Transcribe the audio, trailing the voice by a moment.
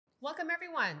Welcome,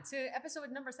 everyone, to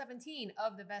episode number 17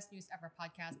 of the Best News Ever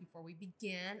podcast. Before we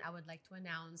begin, I would like to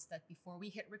announce that before we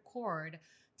hit record,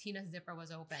 Tina's zipper was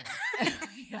open.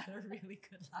 We had a really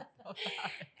good laugh about it.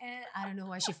 And I don't know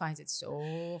why she finds it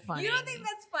so funny. You don't think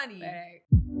that's funny? I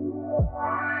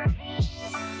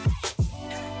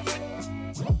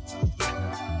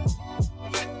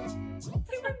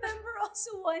remember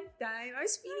also one time, I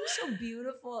was feeling so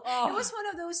beautiful. Oh. It was one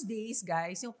of those days,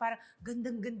 guys, yung parang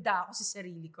gandang-ganda ako sa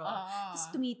sarili ko.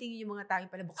 Tapos tumitingin yung mga tao yung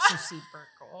palabok sa zipper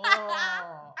ko.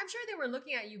 I'm sure they were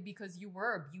looking at you because you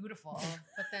were beautiful,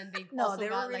 but then they No, also they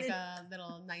got were like really- a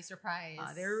little nice surprise.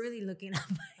 They were really looking at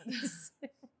my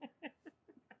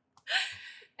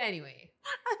Anyway,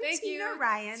 I'm thank Tina you,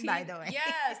 Ryan, by the way.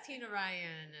 Yes, Tina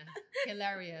Ryan.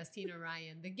 Hilarious, Tina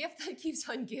Ryan. The gift that keeps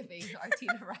on giving, our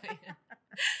Tina Ryan.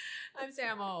 I'm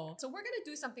Samo. So we're going to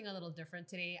do something a little different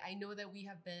today. I know that we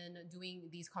have been doing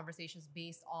these conversations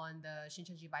based on the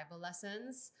Shincheonji Bible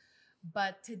lessons.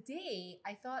 But today,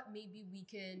 I thought maybe we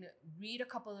can read a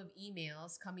couple of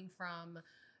emails coming from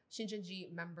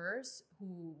Shincheonji members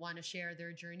who want to share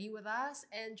their journey with us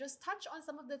and just touch on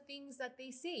some of the things that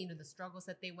they say, the struggles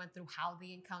that they went through, how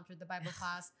they encountered the Bible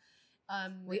class.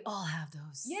 We all have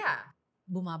those. Yeah.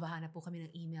 Bumabaha na po kami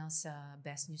ng email sa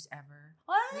Best News Ever.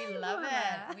 We love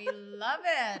it. We love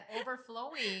it.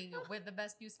 Overflowing with the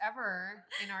best news ever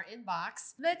in our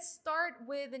inbox. Let's start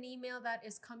with an email that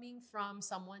is coming from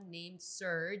someone named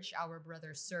Serge, our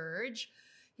brother Serge.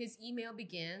 His email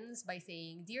begins by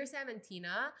saying, Dear Sam and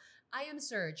Tina, I am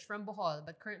Serge from Bohol,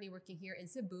 but currently working here in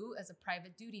Cebu as a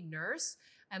private duty nurse.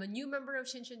 I'm a new member of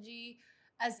Shincheonji,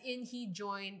 as in he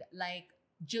joined like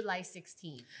July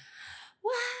 16th.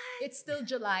 What? It's still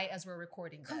July as we're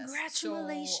recording this.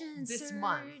 Congratulations, So this Serge.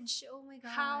 month. Oh my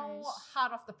gosh. How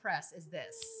hot off the press is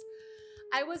this?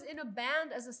 I was in a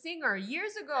band as a singer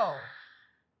years ago.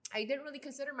 I didn't really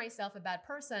consider myself a bad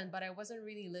person, but I wasn't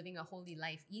really living a holy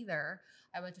life either.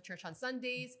 I went to church on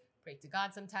Sundays, prayed to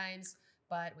God sometimes.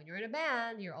 But when you're in a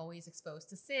band, you're always exposed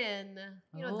to sin.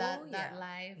 You know, that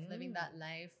life, living that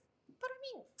life. But I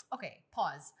mean, okay,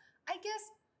 pause. I guess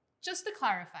just to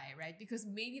clarify, right? Because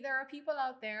maybe there are people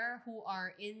out there who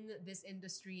are in this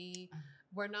industry.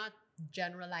 We're not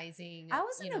generalizing. I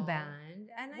was in a band.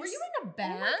 And Were you in a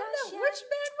band? my gosh, yeah. Which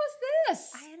band was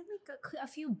this? I had like a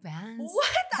few bands.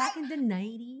 What? Back in the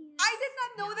 90s. I did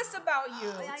not know this about you,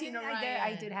 Tina I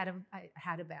Ryan.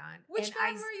 had a band. Which And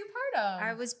band were you part of?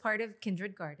 I was part of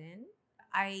Kindred Garden.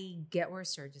 I get where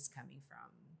Serge is coming from.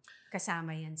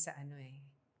 Kasama yan sa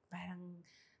parang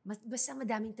basta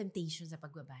madaming temptation sa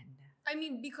pagbabanda. I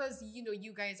mean, because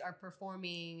you guys are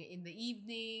performing in the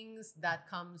evenings. That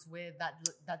comes with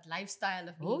that lifestyle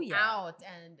of being out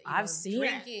and I've seen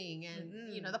drinking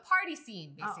and the party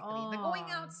scene, basically the going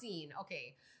out scene.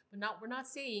 Okay, but we're not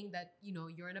saying that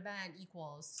you're in a band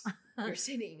equals you're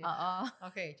sinning.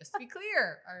 Okay, just to be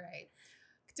clear. All right.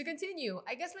 To continue,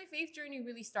 I guess my faith journey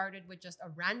really started with just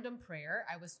a random prayer.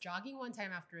 I was jogging one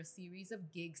time after a series of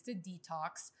gigs to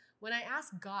detox when I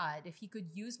asked God if he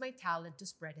could use my talent to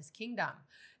spread his kingdom.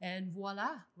 And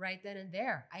voila, right then and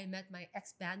there, I met my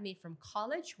ex-bandmate from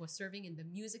college who was serving in the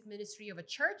music ministry of a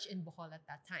church in Bohol at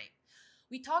that time.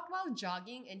 We talked while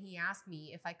jogging and he asked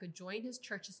me if I could join his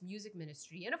church's music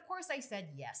ministry. And of course, I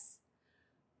said yes.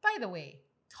 By the way,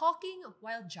 talking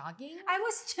while jogging? I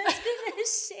was just gonna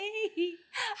say,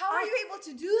 How are you able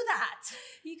to do that?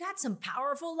 You got some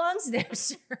powerful lungs there,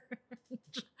 sir.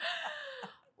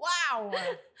 Wow.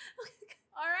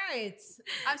 All right.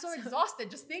 I'm so exhausted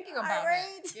just thinking about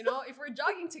it. If we're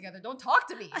jogging together, don't talk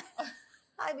to me.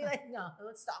 I'd be like, no,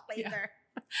 let's talk later.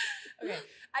 Okay.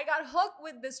 I got hooked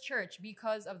with this church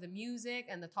because of the music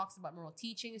and the talks about moral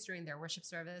teachings during their worship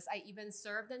service. I even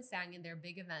served and sang in their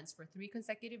big events for 3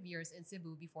 consecutive years in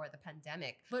Cebu before the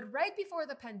pandemic. But right before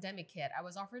the pandemic hit, I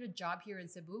was offered a job here in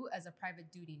Cebu as a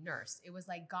private duty nurse. It was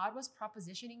like God was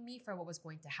propositioning me for what was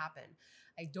going to happen.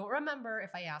 I don't remember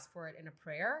if I asked for it in a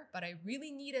prayer, but I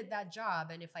really needed that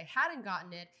job. And if I hadn't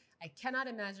gotten it, I cannot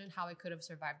imagine how I could have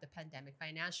survived the pandemic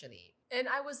financially. And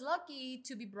I was lucky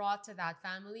to be brought to that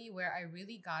family where I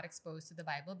really got exposed to the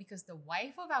Bible because the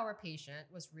wife of our patient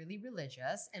was really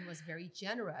religious and was very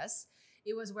generous.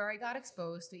 It was where I got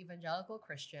exposed to evangelical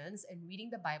Christians and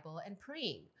reading the Bible and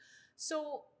praying.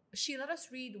 So she let us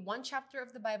read 1 chapter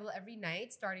of the Bible every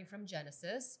night, starting from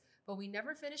Genesis, but we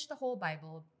never finished the whole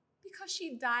Bible because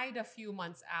she died a few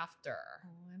months after.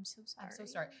 Oh, I'm so sorry. I'm so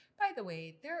sorry. By the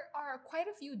way, there are quite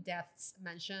a few deaths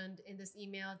mentioned in this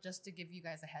email, just to give you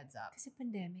guys a heads up. Kasi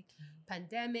pandemic.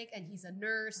 Pandemic, and he's a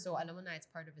nurse, so alam mo na, it's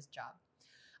part of his job.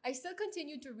 I still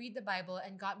continued to read the Bible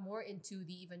and got more into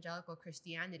the evangelical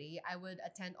Christianity. I would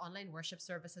attend online worship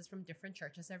services from different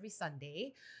churches every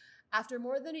Sunday. After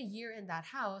more than a year in that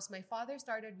house, my father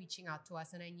started reaching out to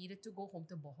us and I needed to go home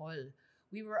to Bohol.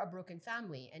 We were a broken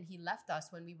family and he left us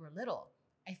when we were little.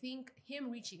 I think him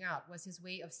reaching out was his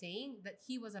way of saying that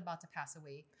he was about to pass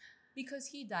away because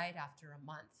he died after a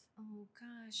month. Oh,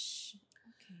 gosh.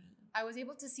 Okay. I was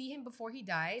able to see him before he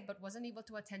died, but wasn't able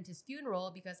to attend his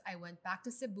funeral because I went back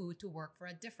to Cebu to work for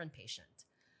a different patient.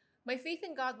 My faith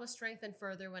in God was strengthened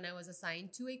further when I was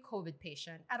assigned to a COVID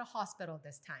patient at a hospital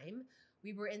this time.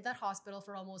 We were in that hospital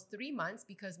for almost 3 months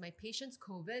because my patient's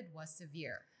COVID was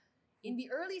severe. In the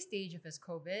early stage of his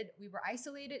COVID, we were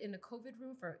isolated in a COVID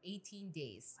room for 18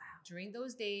 days. Wow. During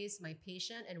those days, my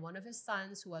patient and one of his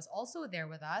sons, who was also there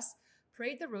with us,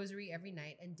 prayed the rosary every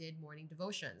night and did morning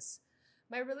devotions.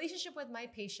 My relationship with my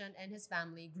patient and his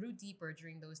family grew deeper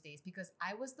during those days because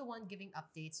I was the one giving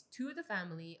updates to the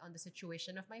family on the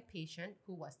situation of my patient,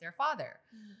 who was their father.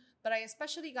 But I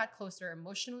especially got closer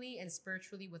emotionally and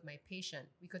spiritually with my patient.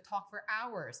 We could talk for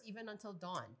hours, even until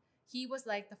dawn. He was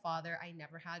like the father I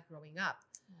never had growing up.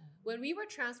 When we were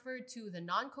transferred to the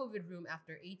non-COVID room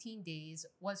after 18 days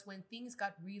was when things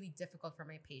got really difficult for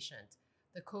my patient.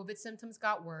 The COVID symptoms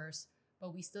got worse,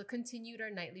 but we still continued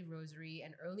our nightly rosary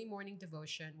and early morning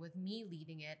devotion with me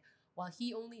leading it, while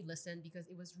he only listened because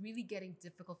it was really getting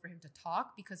difficult for him to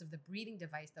talk because of the breathing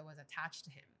device that was attached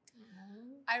to him.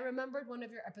 I remembered one of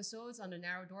your episodes on the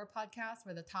Narrow Door podcast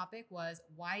where the topic was,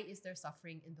 why is there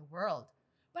suffering in the world?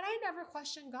 But I never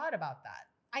questioned God about that.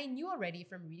 I knew already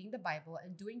from reading the Bible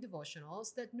and doing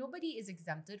devotionals that nobody is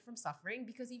exempted from suffering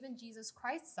because even Jesus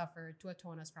Christ suffered to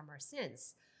atone us from our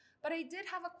sins. But I did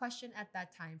have a question at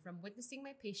that time from witnessing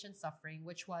my patient's suffering,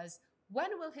 which was,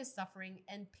 when will his suffering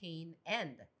and pain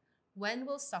end? When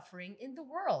will suffering in the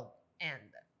world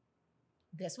end?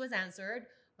 This was answered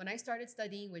when I started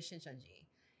studying with Shinshanji.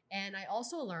 And I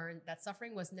also learned that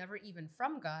suffering was never even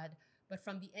from God, but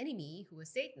from the enemy, who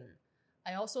is Satan.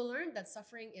 I also learned that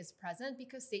suffering is present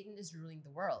because Satan is ruling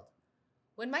the world.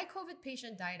 When my COVID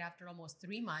patient died after almost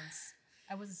 3 months,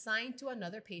 I was assigned to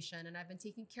another patient and I've been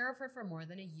taking care of her for more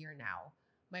than a year now.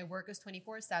 My work is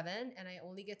 24/7 and I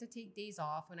only get to take days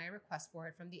off when I request for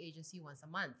it from the agency once a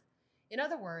month. In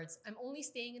other words, I'm only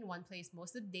staying in one place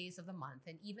most of the days of the month,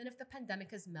 and even if the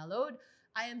pandemic has mellowed,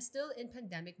 I am still in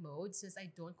pandemic mode since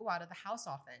I don't go out of the house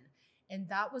often. And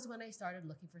that was when I started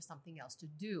looking for something else to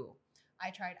do. I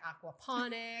tried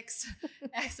aquaponics,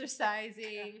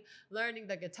 exercising, learning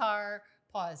the guitar.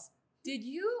 Pause.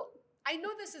 I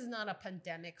know this is not a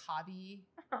pandemic hobby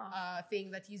thing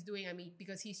that he's doing. I mean,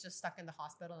 because he's just stuck in the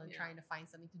hospital and trying to find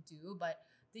something to do. But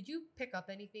did you pick up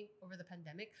anything over the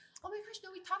pandemic? Oh my gosh,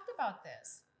 no, we talked about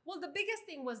this. Well, the biggest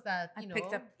thing was that, I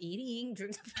picked up eating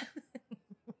during the pandemic.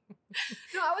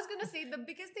 No, I was going to say the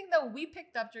biggest thing that we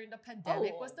picked up during the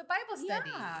pandemic was the Bible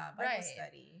study. Yeah, Bible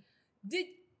study.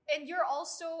 And you're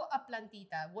also a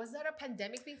plantita. Was that a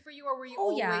pandemic thing for you, or were you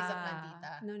always a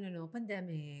plantita? No.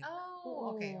 Pandemic.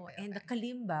 Oh, okay. And the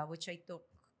kalimba, which I took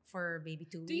for maybe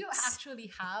 2 weeks. Do you actually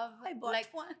have? I bought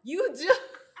one. You do?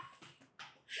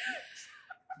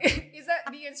 Is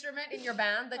that the instrument in your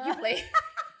band that you play?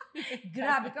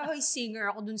 Grabe ka, hoy, singer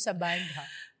ako dun sa band, ha?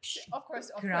 Of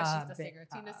course, she's the singer.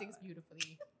 Tina sings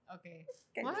beautifully. Okay.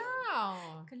 Kalimba.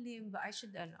 Wow. Kalimba. I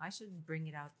should bring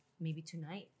it out maybe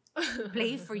tonight.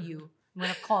 Play for you. I'm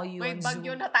gonna call you on Zoom. May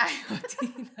bagyo na tayo,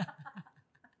 Tina.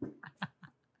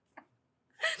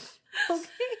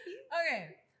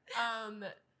 Okay.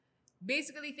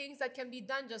 Basically, things that can be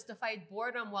done just to fight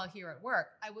boredom while here at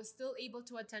work. I was still able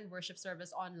to attend worship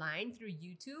service online through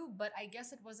YouTube, but I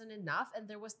guess it wasn't enough, and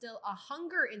there was still a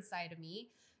hunger inside of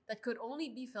me that could only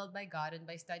be filled by God and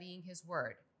by studying His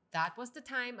Word. That was the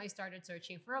time I started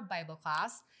searching for a Bible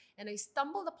class, and I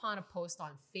stumbled upon a post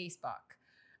on Facebook.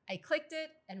 I clicked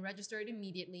it and registered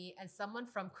immediately, and someone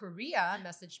from Korea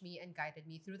messaged me and guided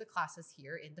me through the classes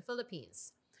here in the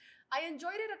Philippines. I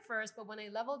enjoyed it at first, but when I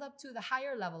leveled up to the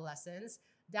higher level lessons,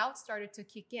 doubts started to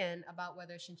kick in about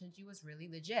whether Shinshanji was really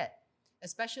legit,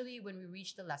 especially when we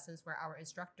reached the lessons where our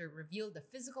instructor revealed the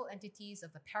physical entities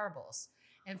of the parables.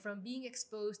 And from being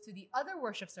exposed to the other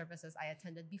worship services I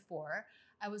attended before,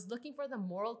 I was looking for the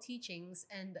moral teachings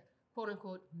and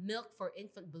quote-unquote milk for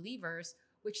infant believers,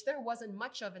 which there wasn't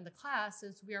much of in the class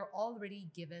since we are already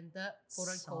given the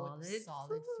quote-unquote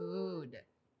solid food.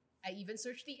 I even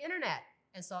searched the internet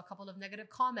and saw a couple of negative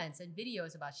comments and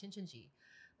videos about Shinshanji.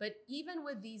 But even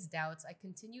with these doubts, I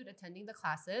continued attending the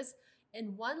classes,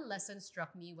 and one lesson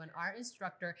struck me when our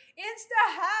instructor,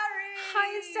 Insta-Harry! Hi,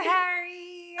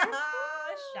 Insta-Harry!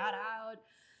 Shout out!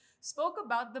 Spoke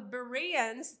about the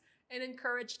Bereans and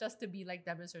encouraged us to be like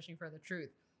them and searching for the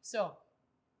truth. So,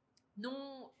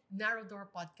 nung Narrow Door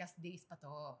podcast days pa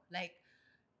to, like,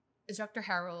 Instructor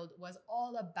Harold was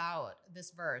all about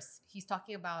this verse. He's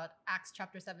talking about Acts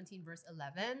chapter 17, verse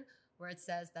 11, where it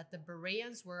says that the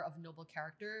Bereans were of noble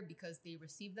character because they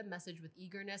received the message with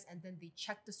eagerness and then they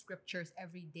checked the scriptures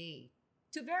every day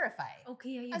to verify. Okay,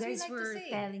 you As we guys like to were say.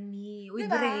 telling me, uy,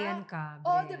 Diba? Berean ka.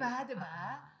 Oh, Bre.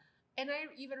 diba? And I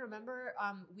even remember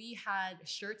we had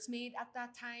shirts made at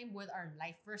that time with our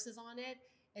life verses on it.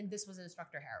 And this was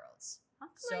Instructor Harold's. How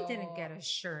come I didn't get a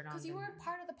shirt on? Because you weren't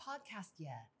part of the podcast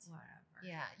yet. Whatever.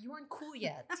 Yeah, you weren't cool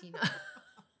yet, Tina.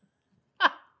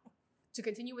 To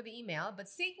continue with the email, but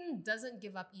Satan doesn't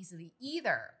give up easily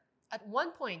either. At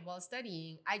one point while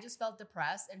studying, I just felt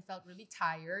depressed and felt really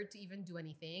tired to even do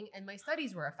anything, and my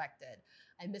studies were affected.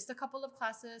 I missed a couple of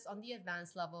classes on the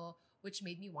advanced level, which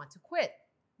made me want to quit.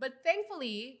 But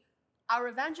thankfully, our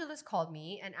evangelist called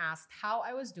me and asked how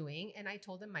I was doing, and I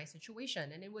told him my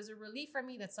situation. And it was a relief for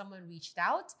me that someone reached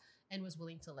out and was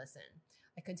willing to listen.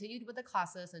 I continued with the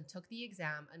classes and took the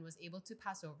exam and was able to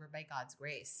pass over by God's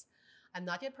grace. I'm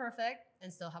not yet perfect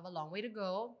and still have a long way to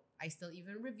go. I still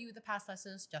even review the past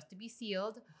lessons just to be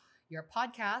sealed. Your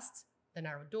podcast, The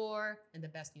Narrow Door, and The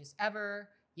Best News Ever.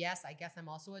 Yes, I guess I'm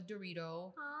also a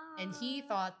Dorito. And he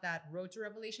thought that Road to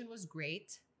Revelation was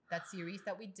great. That series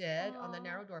that we did on the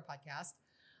Narrow Door podcast.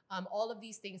 All of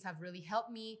these things have really helped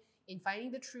me in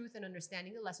finding the truth and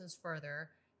understanding the lessons further.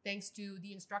 Thanks to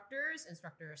the instructors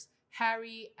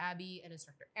Harry, Abby, and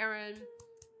Instructor Aaron.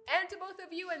 And to both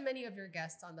of you and many of your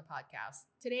guests on the podcast.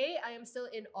 Today, I am still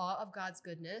in awe of God's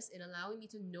goodness in allowing me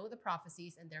to know the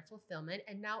prophecies and their fulfillment,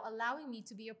 and now allowing me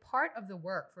to be a part of the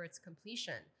work for its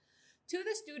completion. To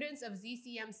the students of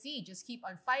ZCMC, just keep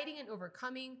on fighting and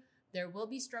overcoming. There will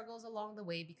be struggles along the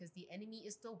way because the enemy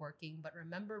is still working. But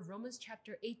remember Romans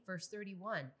chapter 8, verse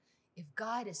 31. If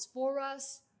God is for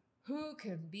us, who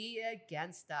can be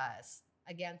against us?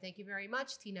 Again, thank you very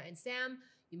much, Tina and Sam.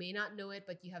 You may not know it,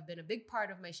 but you have been a big part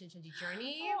of my Shincheonji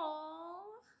journey. Aww.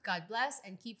 God bless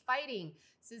and keep fighting.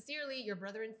 Sincerely, your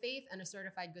brother in faith and a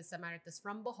certified Good Samaritan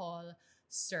from Bohol,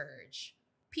 Serge.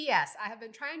 P.S. I have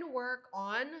been trying to work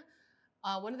on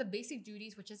one of the basic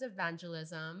duties, which is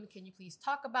evangelism. Can you please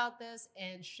talk about this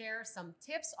and share some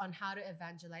tips on how to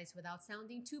evangelize without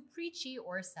sounding too preachy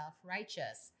or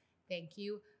self-righteous? Thank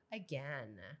you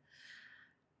again.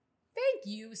 Thank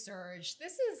you, Serge.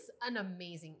 This is an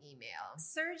amazing email.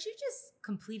 Serge, you just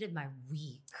completed my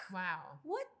week. Wow.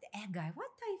 What egay? What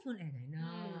typhoon egay? No.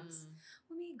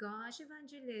 Oh my gosh,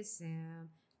 evangelism.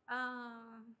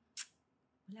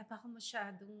 Wala pa ako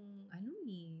masyadong,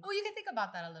 Oh, you can think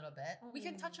about that a little bit. We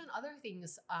can Oo. touch on other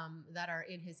things that are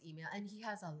in his email, and he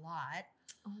has a lot.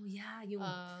 Oh yeah,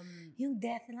 yung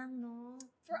death lang, no?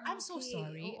 I'm so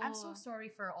sorry. Oo. I'm so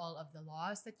sorry for all of the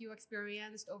loss that you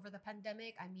experienced over the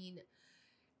pandemic. I mean,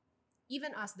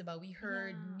 even us, diba, we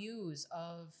heard news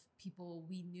of people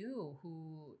we knew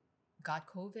who got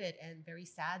COVID and very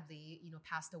sadly,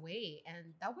 passed away.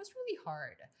 And that was really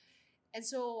hard. And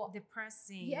so,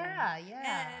 Depressing. yeah.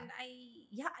 And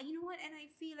you know what? And I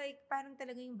feel like parang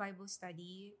talaga yung Bible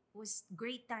study was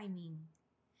great timing.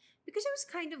 Because I was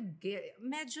kind of,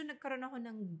 medyo nagkaroon ako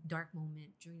ng dark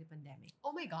moment during the pandemic.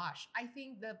 Oh my gosh. I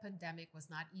think the pandemic was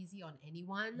not easy on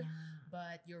anyone. Yeah.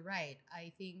 But you're right.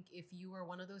 I think if you were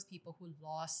one of those people who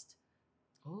lost,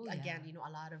 a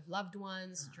lot of loved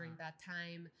ones during that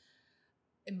time,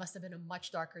 it must have been a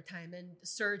much darker time. And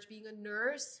Serge, being a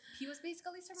nurse, he was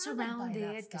basically surrounded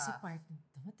by that kasi stuff. part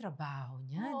ng trabaho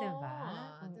niya,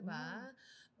 diba?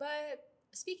 But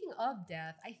speaking of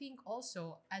death, I think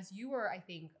also, as you were,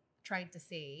 trying to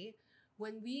say,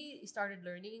 when we started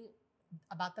learning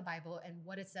about the Bible and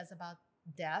what it says about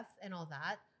death and all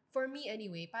that, for me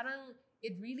anyway, parang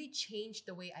it really changed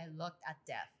the way I looked at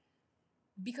death.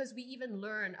 Because we even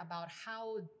learn about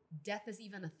how death is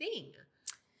even a thing.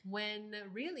 When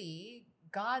really,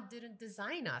 God didn't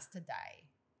design us to die.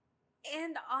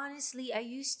 And honestly,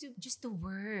 just the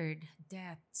word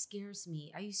death scares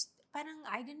me. I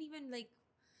didn't even like,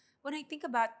 when I think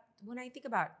about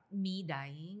me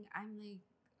dying, I'm like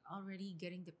already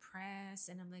getting depressed,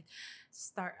 and I'm like,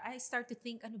 I start to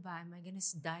think, ano ba, am I gonna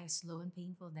die a slow and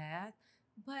painful death?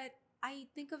 But I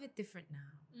think of it different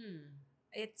now.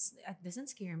 It doesn't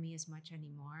scare me as much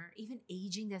anymore. Even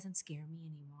aging doesn't scare me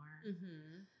anymore.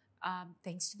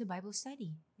 Thanks to the Bible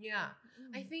study. Yeah.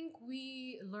 I think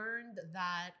we learned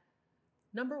that,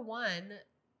 number one,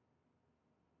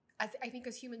 I think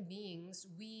as human beings,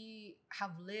 we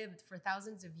have lived for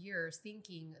thousands of years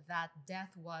thinking that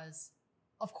death was,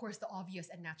 of course, the obvious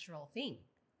and natural thing.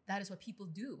 That is what people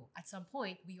do. At some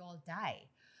point, we all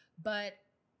die. But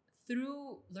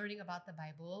through learning about the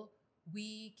Bible,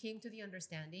 we came to the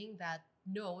understanding that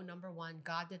no, number one,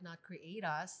 God did not create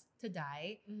us to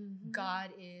die. God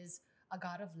is a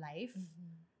God of life.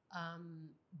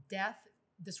 Death,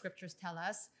 the scriptures tell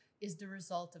us, is the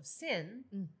result of sin.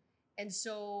 And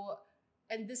so,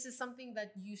 and this is something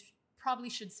that you probably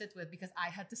should sit with, because I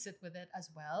had to sit with it as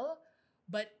well.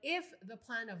 But if the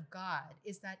plan of God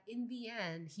is that in the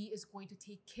end, he is going to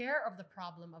take care of the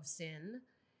problem of sin,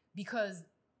 because,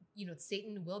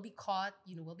 Satan will be caught,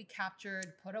 will be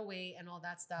captured, put away, and all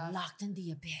that stuff. Locked in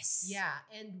the abyss. Yeah.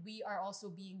 And we are also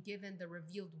being given the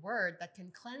revealed word that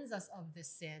can cleanse us of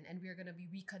this sin, and we are going to be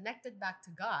reconnected back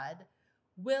to God.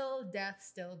 Will death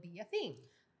still be a thing?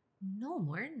 No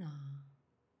more na.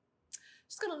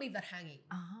 Just going to leave that hanging.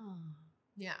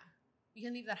 Yeah. You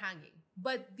can leave that hanging.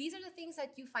 But these are the things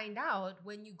that you find out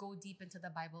when you go deep into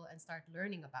the Bible and start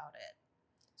learning about it.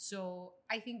 So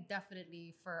I think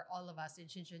definitely for all of us in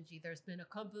Shincheonji, there's been a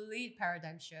complete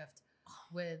paradigm shift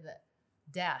with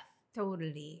death.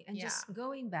 Totally. And just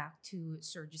going back to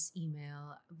Serge's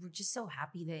email, we're just so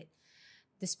happy that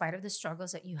despite of the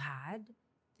struggles that you had,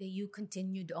 that you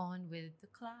continued on with the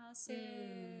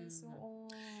classes.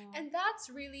 And that's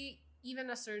really,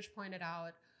 even as Serge pointed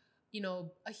out,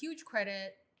 a huge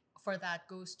credit for that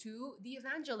goes to the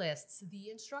evangelists, the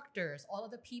instructors, all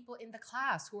of the people in the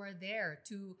class who are there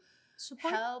to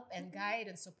help and guide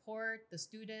and support the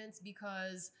students,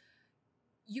 because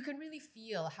you can really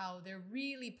feel how they're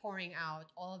really pouring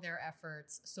out all their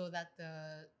efforts so that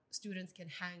the students can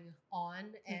hang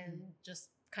on and just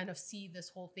kind of see this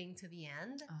whole thing to the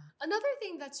end. Another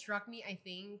thing that struck me, I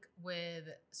think, with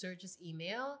Serge's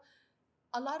email,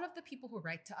 a lot of the people who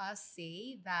write to us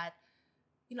say that,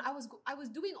 I was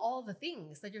doing all the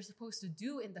things that you're supposed to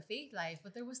do in the faith life,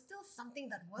 but there was still something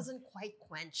that wasn't quite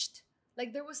quenched.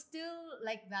 Like there was still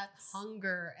like that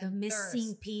hunger and the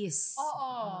missing thirst. piece.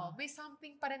 May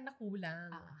something pa rin na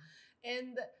kulang.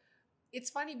 And it's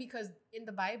funny because in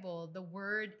the Bible, the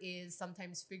word is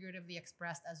sometimes figuratively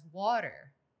expressed as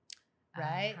water,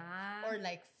 right? Or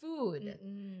like food.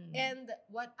 And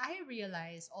what I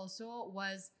realized also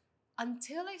was,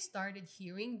 until I started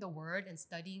hearing the word and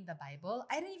studying the Bible,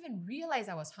 I didn't even realize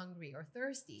I was hungry or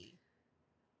thirsty.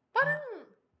 Parang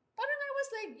I was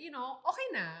like, okay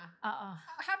na.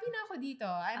 Happy na ako dito.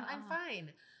 I'm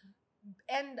fine.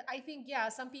 And I think,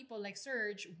 some people like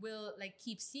Serge will like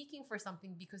keep seeking for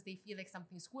something because they feel like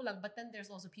something's kulang. But then there's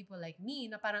also people like me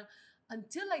na parang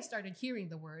until I started hearing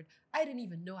the word, I didn't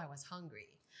even know I was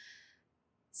hungry.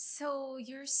 So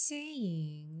you're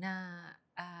saying na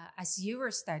as you were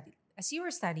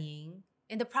studying,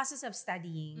 in the process of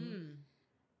studying,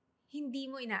 hindi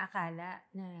mo inaakala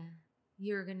na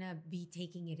you're gonna be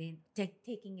taking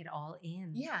it all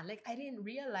in. Yeah, like I didn't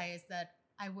realize that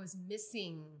I was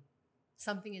missing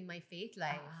something in my faith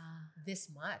life this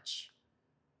much.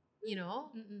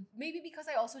 Maybe because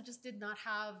I also just did not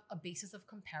have a basis of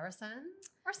comparison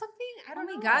or something. I don't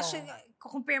know. Oh my gosh,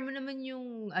 compare mo naman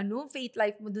yung faith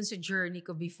life mo dun sa journey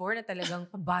ko before na talagang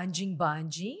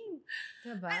banjing.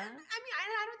 Diba?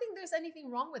 I don't think there's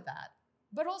anything wrong with that.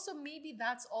 But also maybe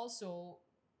that's also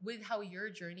with how your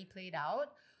journey played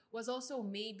out was also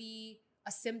maybe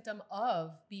a symptom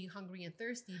of being hungry and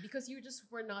thirsty because you just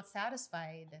were not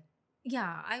satisfied.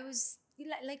 Yeah, I was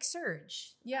like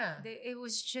Serge. Yeah. It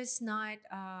was just not,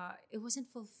 I wasn't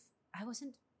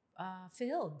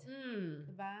filled.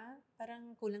 Diba?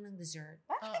 Parang kulang ng dessert.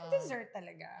 Parang dessert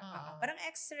talaga. Parang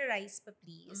extra rice pa,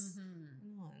 please.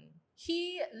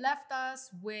 He left us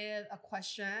with a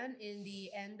question in the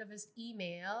end of his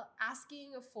email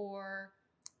asking for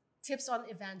tips on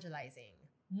evangelizing.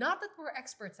 Not that we're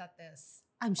experts at this.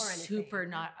 I'm super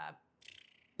not up.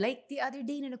 Like the other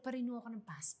day na nagpa-renew ako ng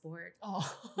passport.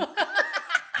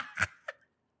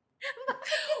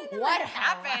 What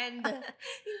happened?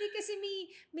 Hindi kasi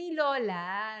may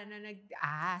lola na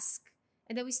nag-ask.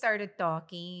 And then we started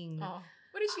talking.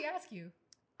 What did she ask you?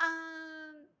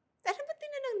 Ano ba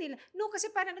tinanong nila? No,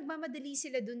 kasi parang nagmamadali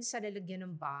sila dun sa lalagyan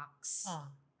ng box.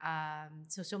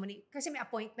 So many, kasi may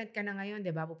appointment ka na ngayon,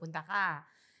 di ba? Pupunta ka.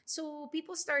 So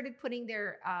people started putting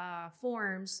their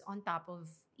forms on top of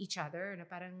each other na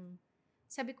parang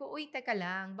sabi ko, uy, teka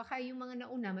lang, baka yung mga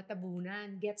nauna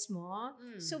matabunan. Gets mo?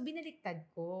 So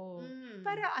binaliktad ko.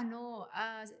 Para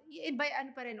by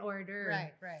pa rin order.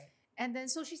 Right. And then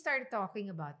so she started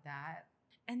talking about that.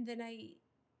 And then I,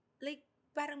 like,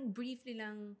 parang briefly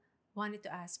lang wanted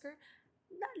to ask her,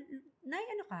 Nay,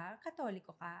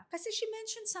 Katoliko ka? Kasi she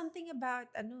mentioned something about,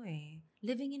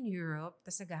 living in Europe,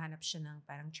 tas naghahanap siya ng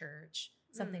parang church.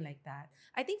 Something like that.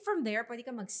 I think from there, pwede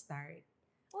ka mag-start.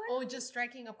 Oh, just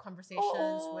striking up conversations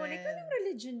Oo, with... like anong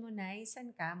religion mo, Nay?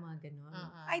 Saan ka? Mga ganun.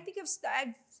 Uh-uh. I think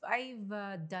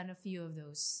I've done a few of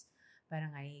those.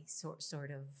 Parang I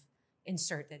sort of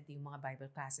inserted yung mga Bible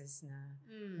classes na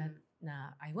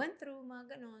I went through,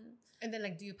 mga ganun. And then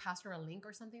like, do you pass her a link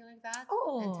or something like that?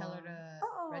 Oo. And tell her to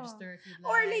register if you'd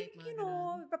like? Or like, mga you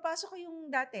ganun. know, papasok ko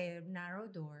yung dati, narrow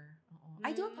door. Oo.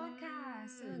 I do a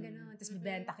podcast. Mga ganun. Tapos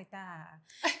bibenta kita.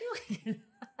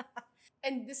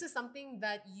 And this is something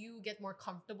that you get more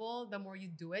comfortable the more you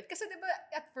do it. Kasi diba,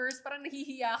 at first, parang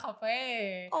nahihiya ka pa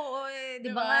eh. Oo,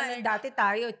 di ba nga, Like, dati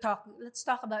tayo, let's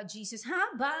talk about Jesus.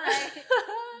 Ha? Bye!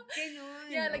 Ganun.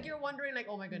 Yeah, like you're wondering like,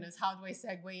 oh my goodness, how do I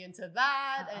segue into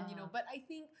that? And you know, but I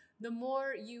think the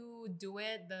more you do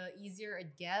it, the easier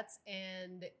it gets.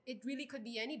 And it really could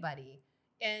be anybody.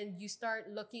 And you start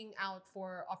looking out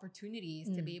for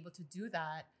opportunities to be able to do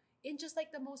that in just like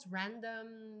the most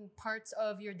random parts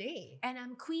of your day. And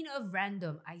I'm queen of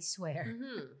random, I swear.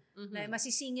 Like,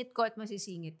 masisingit ko at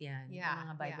masisingit yan. Yeah, Yung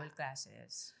mga Bible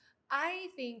classes. I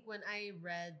think when I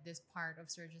read this part of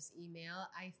Serge's email,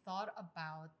 I thought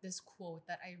about this quote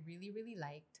that I really, really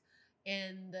liked.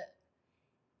 And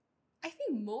I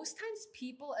think most times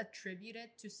people attribute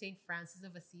it to St. Francis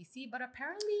of Assisi, but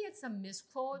apparently it's a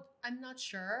misquote. I'm not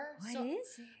sure. What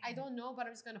is it? I don't know, but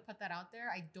I'm just going to put that out there.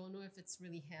 I don't know if it's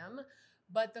really him.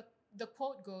 But the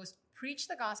quote goes, preach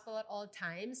the gospel at all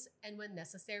times, and when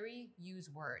necessary,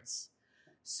 use words.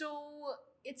 So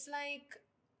it's like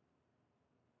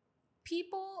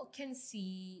people can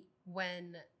see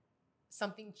when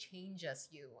something changes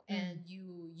you and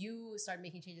you start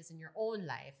making changes in your own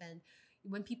life. And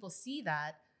when people see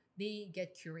that, they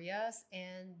get curious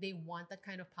and they want that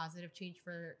kind of positive change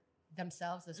for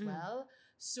themselves as well.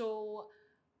 So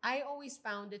I always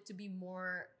found it to be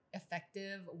more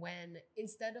effective when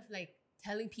instead of like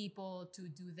telling people to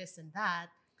do this and that,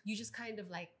 you just kind of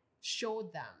like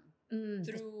showed them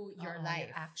through your life.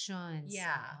 Your actions.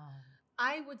 Yeah.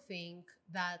 I would think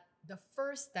that the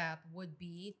first step would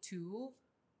be to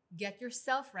get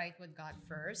yourself right with God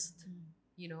first.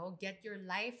 You know, get your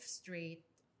life straight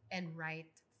and right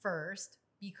first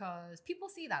because people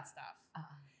see that stuff.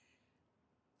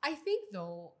 I think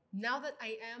though, now that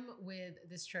I am with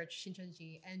this church,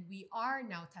 Shinchanji, and we are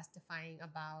now testifying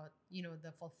about, you know,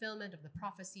 the fulfillment of the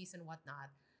prophecies and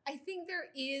whatnot, I think there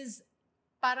is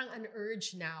parang an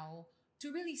urge now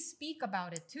to really speak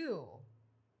about it too,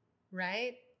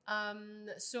 right?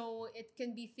 So it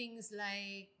can be things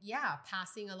like,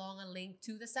 passing along a link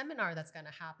to the seminar that's going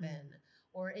to happen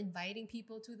or inviting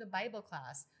people to the Bible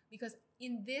class. Because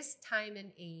in this time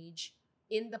and age,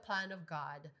 in the plan of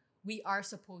God, we are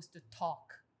supposed to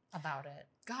talk about it.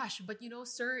 Gosh, but you know,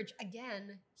 Serge,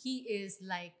 again, he is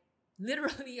like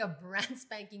literally a brand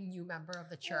spanking new member of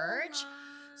the church.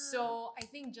 So I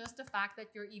think just the fact that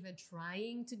you're even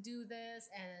trying to do this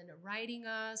and writing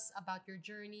us about your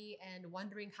journey and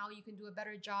wondering how you can do a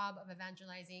better job of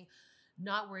evangelizing,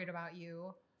 not worried about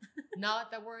you.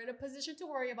 Not that we're in a position to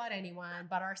worry about anyone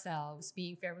but ourselves,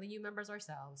 being fairly new members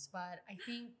ourselves. But I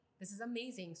think this is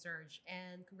amazing, Serge,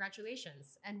 and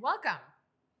congratulations and welcome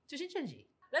to Shinchanji.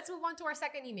 Let's move on to our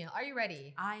second email. Are you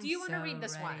ready? Do you want to read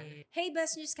this one? Hey,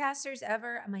 best newscasters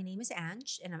ever. My name is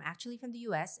Ange, and I'm actually from the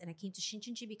US, and I came to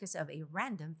Shinchanji because of a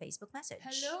random Facebook message.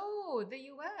 Hello, the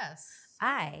US.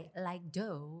 I, like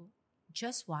Doe,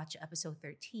 just watched episode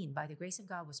 13. By the grace of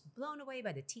God, was blown away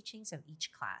by the teachings of each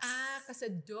class. Kasi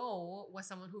Doe was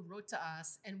someone who wrote to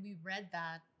us, and we read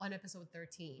that on episode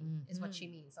 13, is what she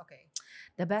means. Okay.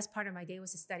 The best part of my day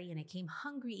was to study, and I came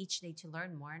hungry each day to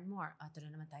learn more and more. Ito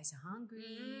na naman tayo sa hungry.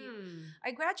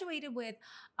 I graduated with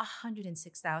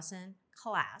 106,000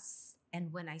 class,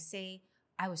 and when I say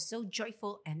I was so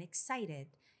joyful and excited,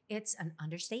 it's an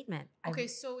understatement. Okay,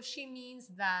 so she means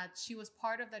that she was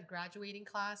part of that graduating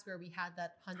class where we had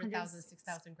that 100,000,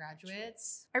 6,000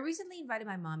 graduates. I recently invited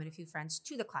my mom and a few friends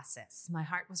to the classes. My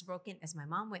heart was broken as my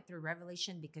mom went through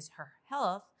revelation because her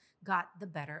health got the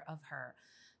better of her.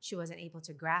 She wasn't able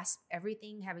to grasp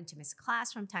everything, having to miss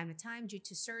class from time to time due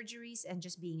to surgeries and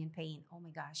just being in pain. Oh my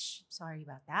gosh, sorry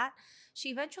about that. She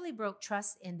eventually broke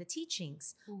trust in the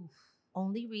teachings.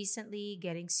 Only recently,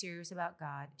 getting serious about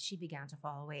God, she began to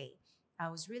fall away. I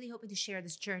was really hoping to share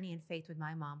this journey and faith with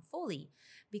my mom fully.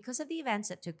 Because of the events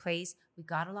that took place, we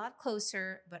got a lot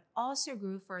closer, but also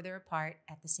grew further apart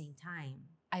at the same time.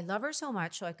 I love her so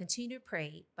much, so I continue to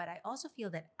pray, but I also feel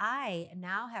that I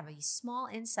now have a small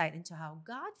insight into how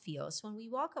God feels when we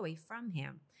walk away from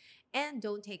Him and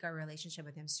don't take our relationship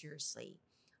with Him seriously.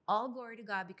 All glory to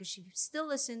God because she still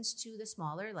listens to the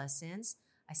smaller lessons.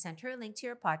 I sent her a link to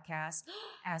your podcast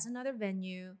as another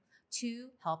venue to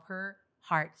help her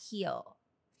heart heal.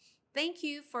 Thank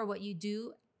you for what you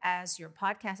do, as your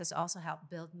podcast has also helped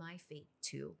build my faith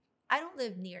too. I don't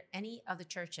live near any of the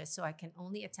churches, so I can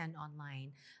only attend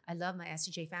online. I love my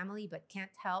SJ family, but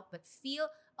can't help but feel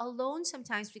alone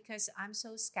sometimes because I'm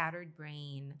so scattered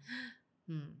brain.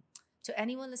 To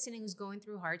anyone listening who's going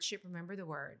through hardship, remember the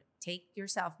word. Take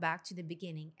yourself back to the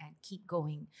beginning and keep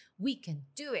going. We can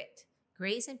do it.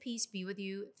 Grace and peace be with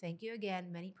you. Thank you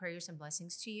again. Many prayers and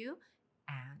blessings to you.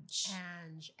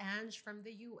 Ange from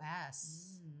the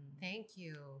US. Thank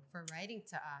you for writing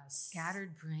to us.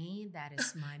 Scattered brain, that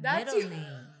is my That's middle you.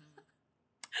 name.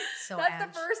 So That's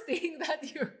Ange, the first thing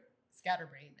that you're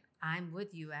scatterbrained. I'm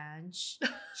with you, Ange.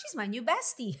 She's my new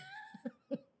bestie.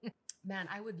 Man,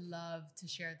 I would love to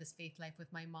share this faith life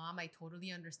with my mom. I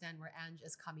totally understand where Ange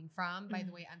is coming from. By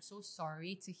the way, I'm so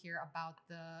sorry to hear about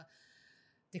the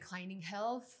declining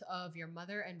health of your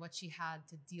mother and what she had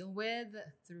to deal with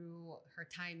through her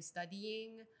time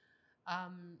studying.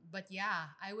 But yeah,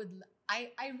 I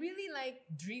really like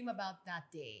dream about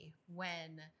that day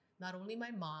when not only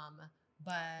my mom,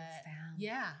 but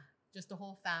yeah, just the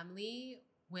whole family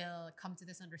will come to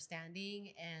this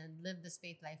understanding and live this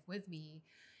faith life with me.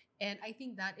 And I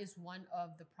think that is one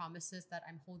of the promises that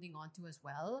I'm holding on to as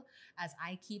well as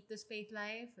I keep this faith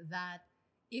life, that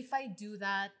if I do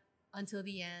that until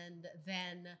the end,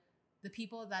 then the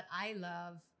people that I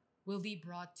love will be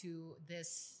brought to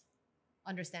this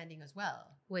understanding as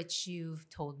well. Which you've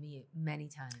told me many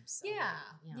times. Yeah.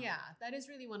 That is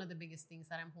really one of the biggest things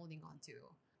that I'm holding on to.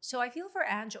 So I feel for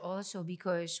Ange also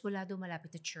because wala daw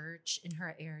malapit to church in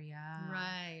her area.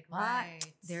 Right.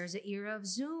 There's an era of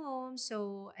Zoom,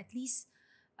 so at least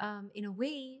in a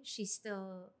way she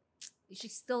still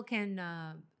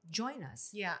can join us.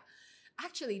 Yeah.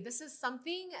 Actually, this is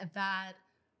something that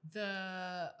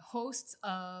the hosts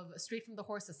of Straight from the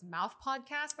Horse's Mouth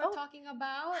podcast were talking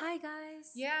about. Hi,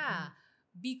 guys. Yeah.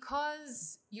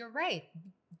 Because you're right.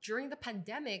 During the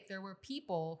pandemic, there were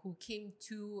people who came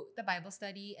to the Bible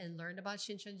study and learned about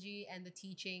Shinshanji and the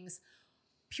teachings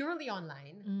purely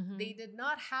online. They did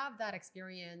not have that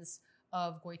experience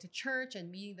of going to church and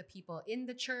meeting the people in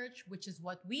the church, which is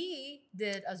what we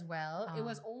did as well. It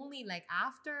was only like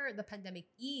after the pandemic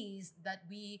eased that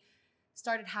we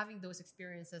started having those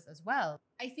experiences as well.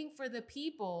 I think for the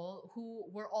people who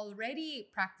were already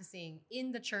practicing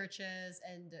in the churches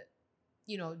and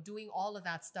doing all of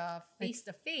that stuff face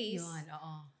to face,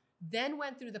 then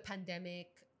went through the pandemic,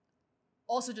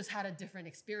 also just had a different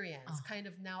experience. Kind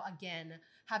of now again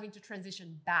having to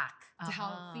transition back to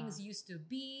how things used to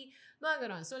be. Mga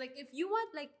ganon. So like if you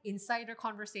want like insider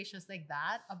conversations like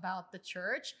that about the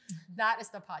church, that is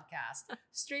the podcast.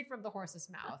 Straight from the horse's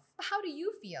mouth. How do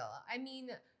you feel? I mean,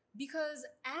 because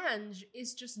Ange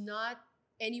is just not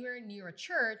anywhere near a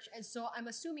church, and so I'm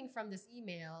assuming from this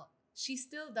email she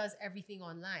still does everything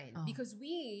online because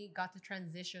we got to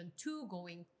transition to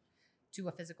going to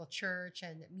a physical church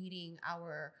and meeting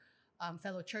our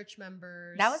fellow church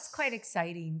members. That was quite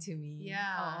exciting to me.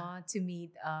 Yeah. To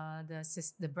meet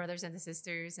the brothers and the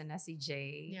sisters and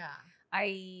SEJ. Yeah.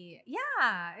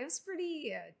 It was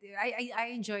pretty, I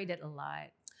enjoyed it a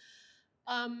lot.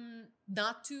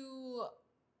 Not to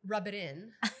rub it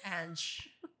in, Ange,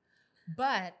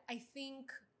 but I think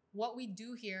what we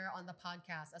do here on the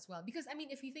podcast as well, because I mean,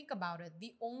 if you think about it,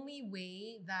 the only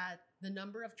way that the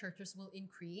number of churches will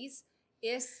increase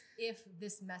is if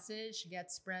this message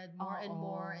gets spread more and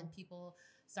more and people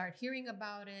start hearing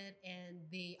about it and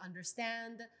they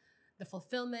understand the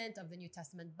fulfillment of the New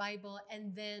Testament Bible,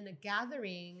 and then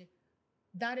gathering,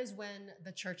 that is when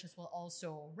the churches will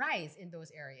also rise in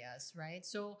those areas, right?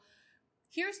 So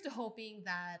here's to hoping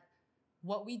that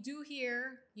what we do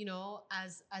here,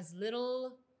 as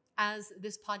little as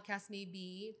this podcast may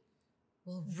be,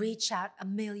 will reach out a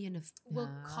million of will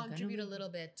contribute a little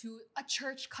bit to a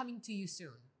church coming to you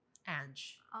soon,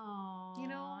 Ange. Oh,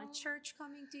 church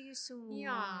coming to you soon.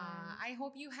 Yeah, I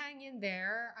hope you hang in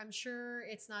there. I'm sure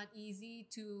it's not easy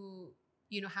to,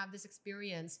 have this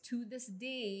experience to this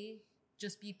day,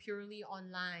 just be purely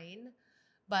online.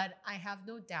 But I have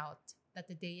no doubt that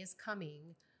the day is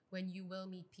coming when you will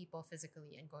meet people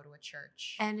physically and go to a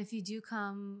church. And if you do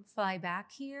fly back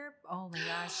here, oh my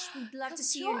gosh, we'd love to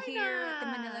see you here at the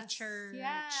Manila Church.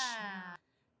 Yeah.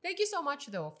 Thank you so much,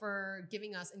 though, for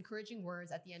giving us encouraging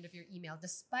words at the end of your email,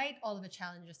 despite all of the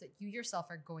challenges that you yourself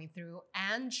are going through.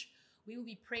 Ange, we will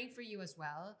be praying for you as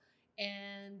well.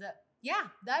 And yeah,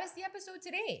 that is the episode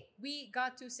today. We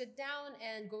got to sit down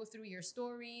and go through your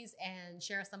stories and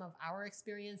share some of our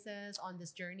experiences on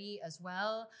this journey as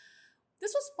well.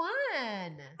 This was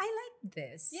fun. I like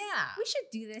this. Yeah. We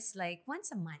should do this like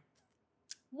once a month.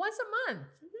 Once a month.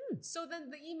 So then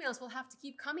the emails will have to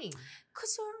keep coming.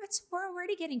 Because we're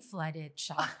already getting flooded,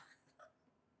 Sha.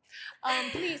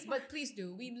 Please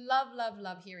do. We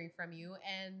love hearing from you.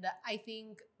 And I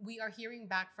think we are hearing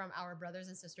back from our brothers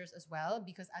and sisters as well,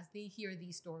 because as they hear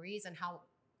these stories and how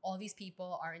all these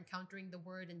people are encountering the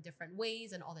word in different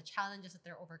ways and all the challenges that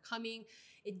they're overcoming,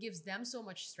 it gives them so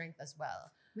much strength as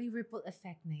well. May ripple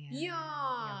effect na yan.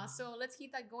 Yeah. So let's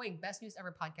keep that going.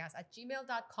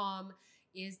 bestnewseverpodcast@gmail.com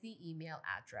is the email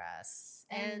address.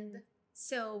 And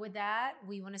so with that,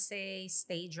 we want to say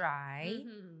stay dry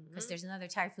because there's another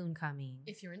typhoon coming.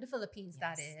 If you're in the Philippines,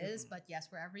 that is. But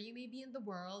yes, wherever you may be in the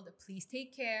world, please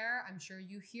take care. I'm sure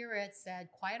you hear it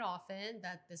said quite often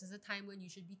that this is a time when you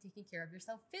should be taking care of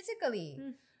yourself physically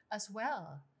as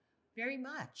well. Very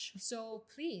much. So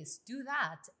please do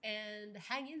that and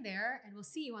hang in there, and we'll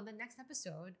see you on the next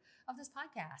episode of this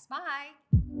podcast. Bye.